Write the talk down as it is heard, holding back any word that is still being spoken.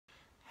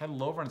head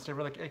over and stay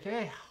over like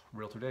AKA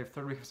Realtor Dave,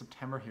 third week of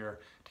September here.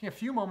 Taking a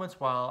few moments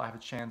while I have a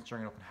chance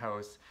during an open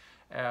house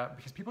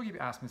because people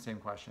keep asking the same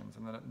questions.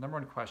 And the number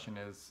one question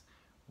is,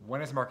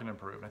 when is the market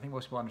improve? And I think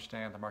most people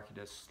understand the market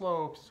is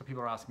slow, so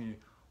people are asking me,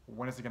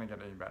 when is it going to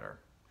get any better?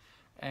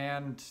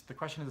 And the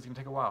question is, it's going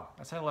to take a while.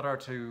 I sent a letter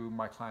to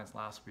my clients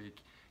last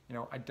week.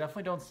 I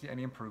definitely don't see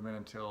any improvement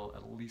until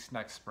at least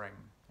next spring.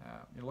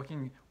 You're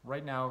looking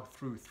right now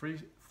through three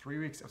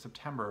weeks of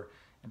September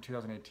in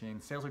 2018.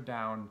 Sales are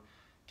down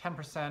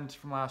 10%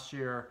 from last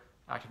year.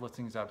 Active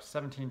listings up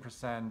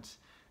 17%.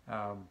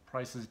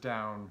 Prices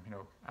down.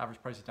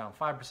 Average price is down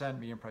 5%.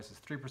 Median price is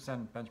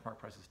 3%. Benchmark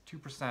price is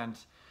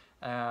 2%.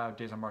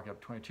 Days on market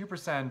up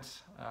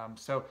 22%.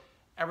 So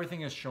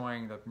everything is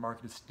showing that the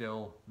market is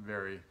still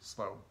very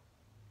slow.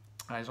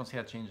 I just don't see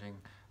that changing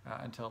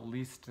until at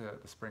least the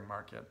spring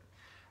market.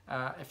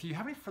 If you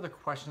have any further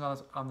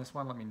questions on this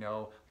one, let me know.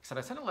 Like I said,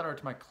 I sent a letter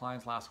to my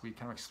clients last week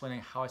kind of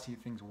explaining how I see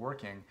things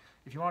working.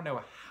 If you want to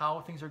know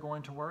how things are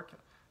going to work,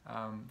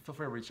 feel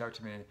free to reach out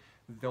to me.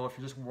 Though if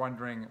you're just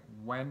wondering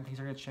when things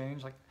are going to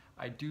change, like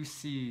I do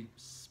see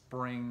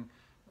spring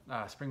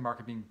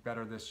market being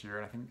better this year,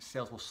 and I think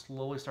sales will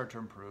slowly start to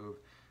improve.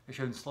 They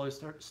should slowly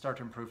start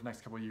to improve the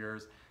next couple of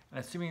years. And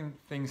assuming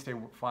things stay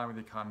fine with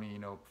the economy,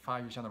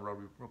 5 years down the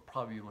road, we'll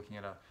probably be looking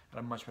at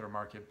a much better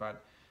market.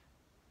 But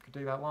it could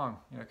take that long.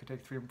 It could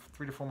take three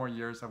to four more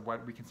years of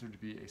what we consider to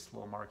be a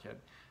slow market.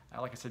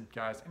 Like I said,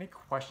 guys, any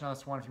question on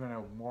this one, if you want to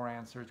know more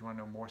answers, you want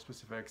to know more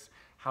specifics,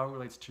 how it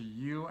relates to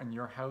you and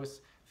your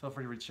house, feel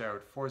free to reach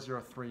out,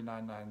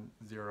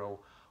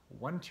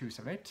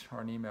 403-990-1278,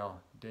 or an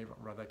email,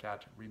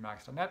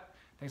 dave@remax.net.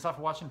 Thanks a lot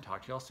for watching.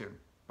 Talk to you all soon.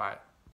 Bye.